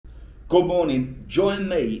Good morning, join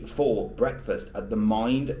me for breakfast at the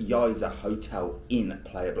MYND Yaiza Hotel in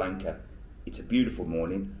Playa Blanca. It's a beautiful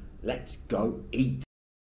morning, let's go eat.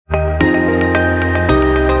 So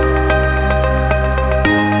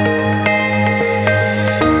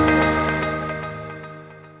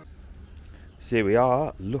here we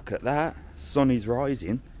are, look at that, sun is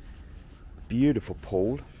rising, beautiful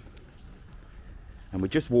pool. And we're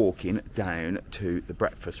just walking down to the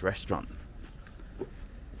breakfast restaurant.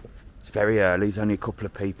 It's very early, there's only a couple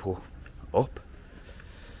of people up,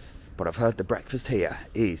 but I've heard the breakfast here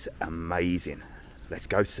is amazing. Let's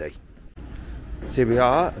go see. So here we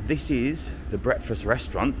are, this is the breakfast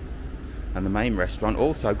restaurant and the main restaurant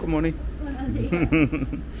also. Good morning.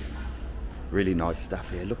 Really nice stuff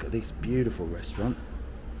here. Look at this beautiful restaurant.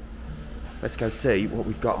 Let's go see what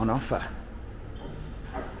we've got on offer.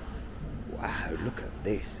 Wow, look at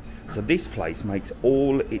this. So this place makes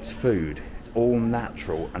all its food, it's all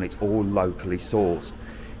natural and it's all locally sourced.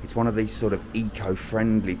 It's one of these sort of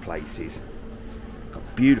eco-friendly places.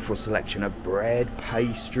 Got beautiful selection of bread,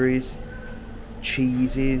 pastries,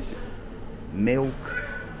 cheeses, milk.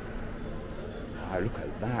 Wow, look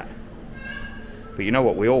at that. But you know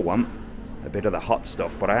what we all want? A bit of the hot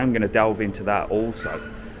stuff, but I am going to delve into that also.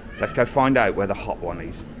 Let's go find out where the hot one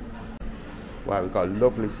is. Wow, we've got a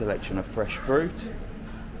lovely selection of fresh fruit.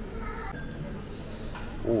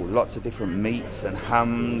 Oh, lots of different meats and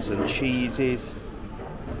hams and cheeses.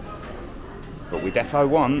 But we defo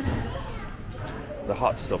want the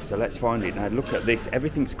hot stuff, so let's find it. Now look at this,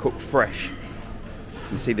 everything's cooked fresh.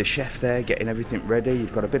 You see the chef there getting everything ready.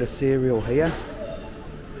 You've got a bit of cereal here.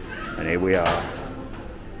 And here we are.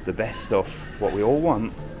 The best stuff, what we all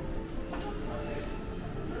want.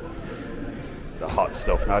 The hot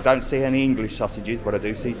stuff. Now I don't see any English sausages, but I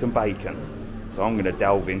do see some bacon. So I'm going to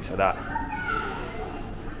delve into that.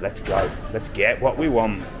 Let's go. Let's get what we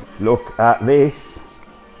want. Look at this.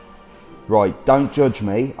 Right, don't judge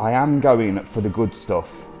me. I am going for the good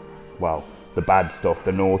stuff. Well, the bad stuff,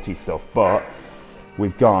 the naughty stuff. But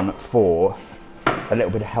we've gone for a little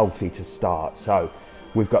bit of healthy to start. So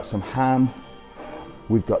we've got some ham.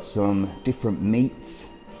 We've got some different meats.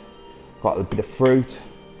 Got a bit of fruit.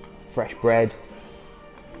 Fresh bread.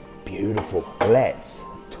 Beautiful. Let's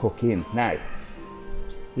tuck in. Now,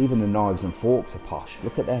 even the knives and forks are posh.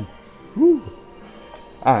 Look at them. Woo.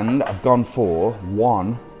 And I've gone for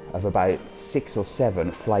one of about 6 or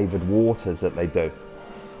 7 flavoured waters that they do.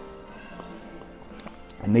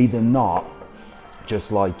 And these are not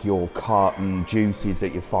just like your carton juices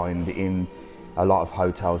that you find in a lot of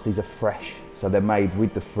hotels. These are fresh. So they're made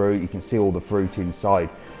with the fruit. You can see all the fruit inside.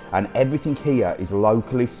 And everything here is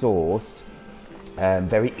locally sourced.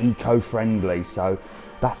 Very eco-friendly, so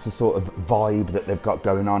that's the sort of vibe that they've got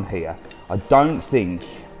going on here. I don't think,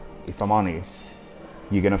 if I'm honest,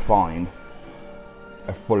 you're going to find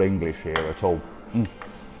a full English here at all.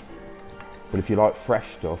 But if you like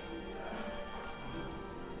fresh stuff,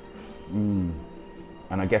 and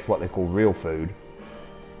I guess what they call real food,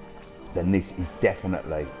 then this is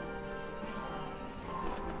definitely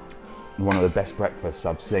one of the best breakfasts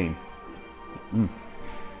I've seen.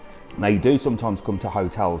 Now you do sometimes come to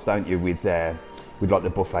hotels, don't you, with like the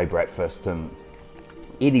buffet breakfast, and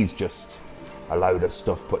it is just a load of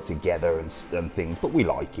stuff put together and things, but we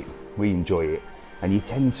like it, we enjoy it, and you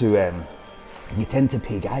tend to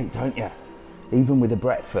pig out, don't you? Even with a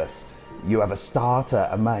breakfast, you have a starter,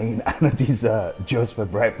 a main, and a dessert just for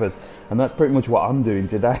breakfast, and that's pretty much what I'm doing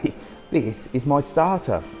today. This is my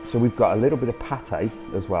starter. So we've got a little bit of pate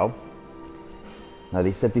as well. Now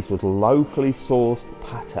they said this was locally sourced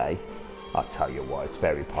pate. I'll tell you what, it's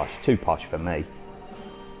very posh. Too posh for me.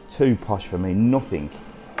 Too posh for me. Nothing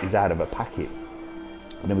is out of a packet.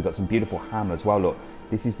 And then we've got some beautiful ham as well. Look,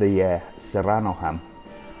 this is the Serrano ham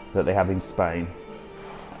that they have in Spain.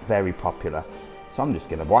 Very popular. So I'm just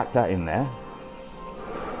going to whack that in there.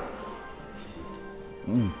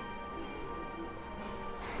 I'm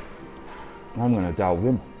going to delve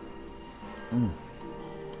in.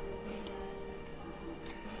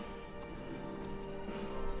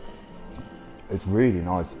 It's really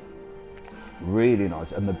nice,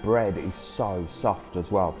 and the bread is so soft as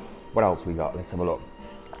well. What else we got? Let's have a look.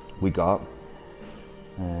 We got,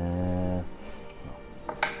 I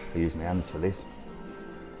use my hands for this.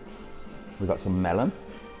 We got some melon.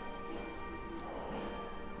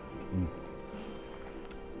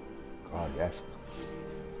 God, yes.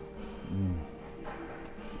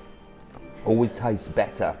 Always tastes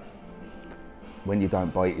better when you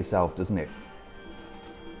don't buy it yourself, doesn't it?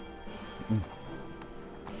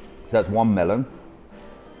 So that's one melon.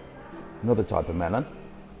 Another type of melon.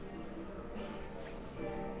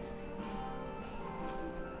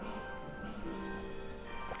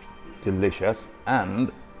 delicious.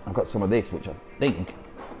 And I've got some of this, which I think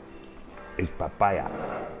is papaya.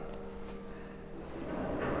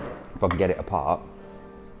 If I can get it apart.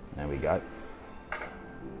 There we go.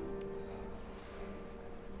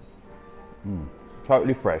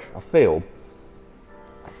 Totally fresh. I feel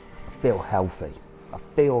healthy. I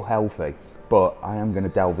feel healthy, but I am going to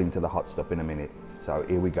delve into the hot stuff in a minute. So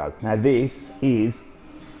here we go. Now this is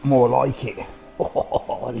more like it.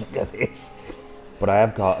 Oh, look at this. But I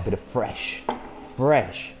have got a bit of fresh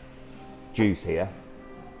juice here.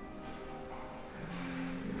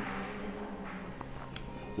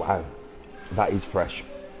 Wow, that is fresh.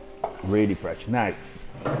 Really fresh. Now,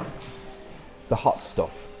 the hot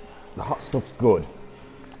stuff's good.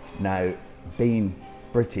 Now, being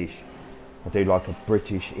British, I do like a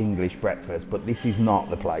British English breakfast, but this is not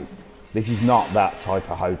the place. This is not that type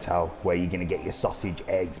of hotel where you're going to get your sausage,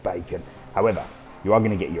 eggs, bacon. However, you are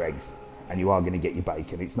going to get your eggs and you are going to get your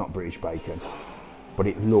bacon. It's not British bacon, but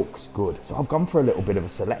it looks good. So I've gone for a little bit of a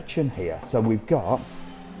selection here. So we've got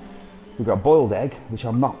boiled egg, which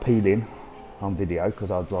I'm not peeling on video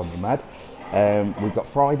because I'll drive me mad. We've got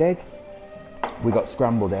fried egg, we've got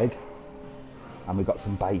scrambled egg, and we've got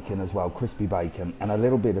some bacon as well, crispy bacon, and a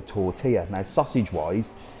little bit of tortilla. Now, sausage wise,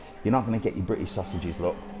 you're not going to get your British sausages,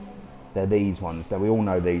 look. They're these ones. Now, we all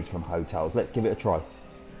know these from hotels. Let's give it a try.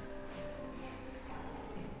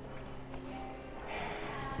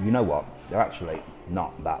 You know what? They're actually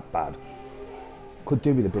not that bad. Could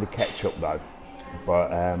do with a bit of ketchup though,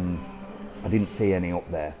 but I didn't see any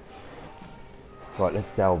up there. Right,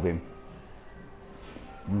 let's delve in.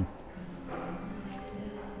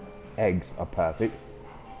 Eggs are perfect.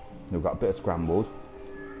 We've got a bit of scrambled.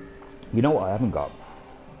 You know what I haven't got?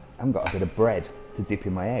 I haven't got a bit of bread to dip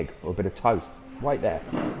in my egg, or a bit of toast. Right there.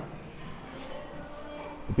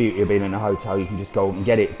 The beauty of being in a hotel, you can just go and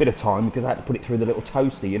get it. A bit of time, because I had to put it through the little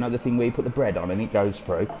toaster, you know, the thing where you put the bread on and it goes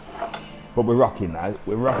through. But we're rocking now.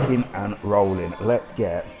 We're rocking and rolling. Let's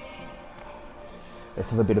have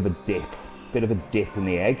a bit of a dip. Bit of a dip in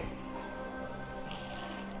the egg.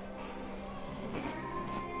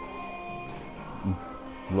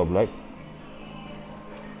 Lovely.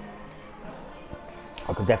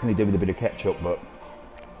 I could definitely do with a bit of ketchup, but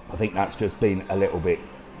I think that's just been a little bit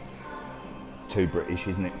too British,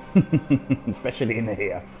 isn't it? Especially in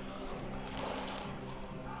here.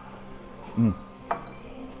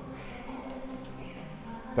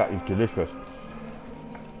 That is delicious.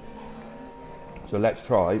 So let's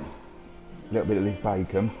try a little bit of this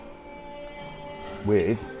bacon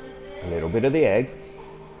with a little bit of the egg,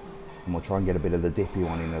 and we'll try and get a bit of the dippy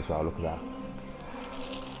one in as well. Look at that.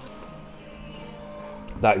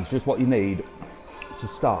 That is just what you need to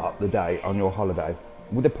start the day on your holiday,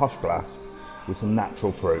 with a posh glass with some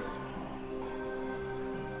natural fruit.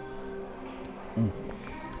 Do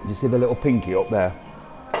you see the little pinky up there?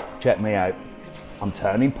 Check me out. I'm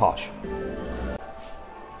turning posh.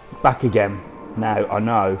 Back again. Now, I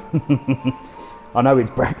know, I know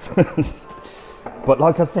it's breakfast, but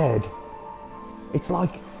like I said, it's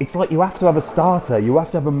like you have to have a starter, you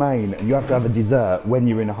have to have a main, and you have to have a dessert when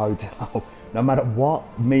you're in a hotel, no matter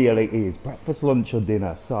what meal it is, breakfast, lunch or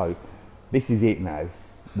dinner. So this is it now.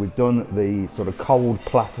 We've done the sort of cold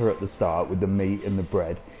platter at the start with the meat and the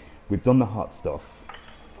bread. We've done the hot stuff,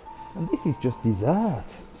 and this is just dessert.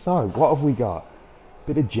 So what have we got?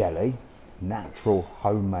 Bit of jelly. Natural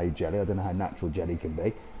homemade jelly. I don't know how natural jelly can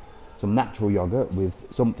be. Some natural yogurt with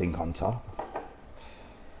something on top,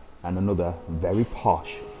 and another very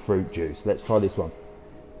posh fruit juice. Let's try this one.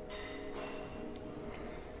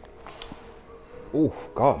 Oh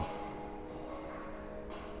God,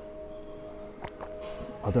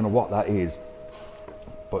 I don't know what that is,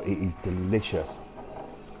 but it is delicious.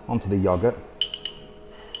 Onto the yogurt.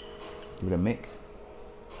 Give it a mix.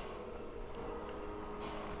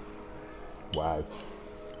 Wow.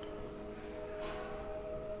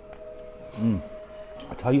 I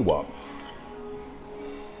tell you what,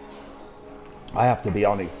 I have to be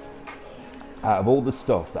honest, out of all the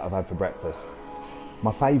stuff that I've had for breakfast,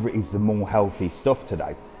 my favourite is the more healthy stuff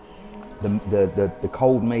today. The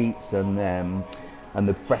cold meats and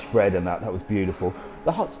the fresh bread and that was beautiful.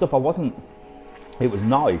 The hot stuff it was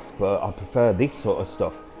nice, but I prefer this sort of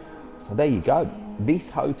stuff. So there you go. This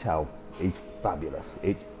hotel is fabulous.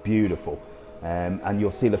 It's beautiful. And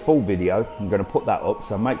you'll see the full video. I'm going to put that up,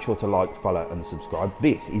 so make sure to like, follow and subscribe.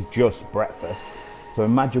 This is just breakfast, so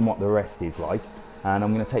imagine what the rest is like, and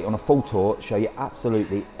I'm going to take you on a full tour, show you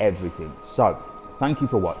absolutely everything. So thank you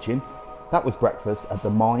for watching. That was breakfast at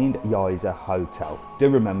the MYND Yaiza Hotel. Do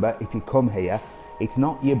remember, if you come here, it's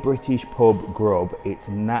not your British pub grub, it's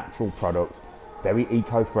natural products, very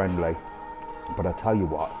eco-friendly. But I tell you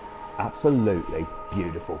what, Absolutely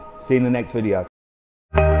beautiful. See you in the next video.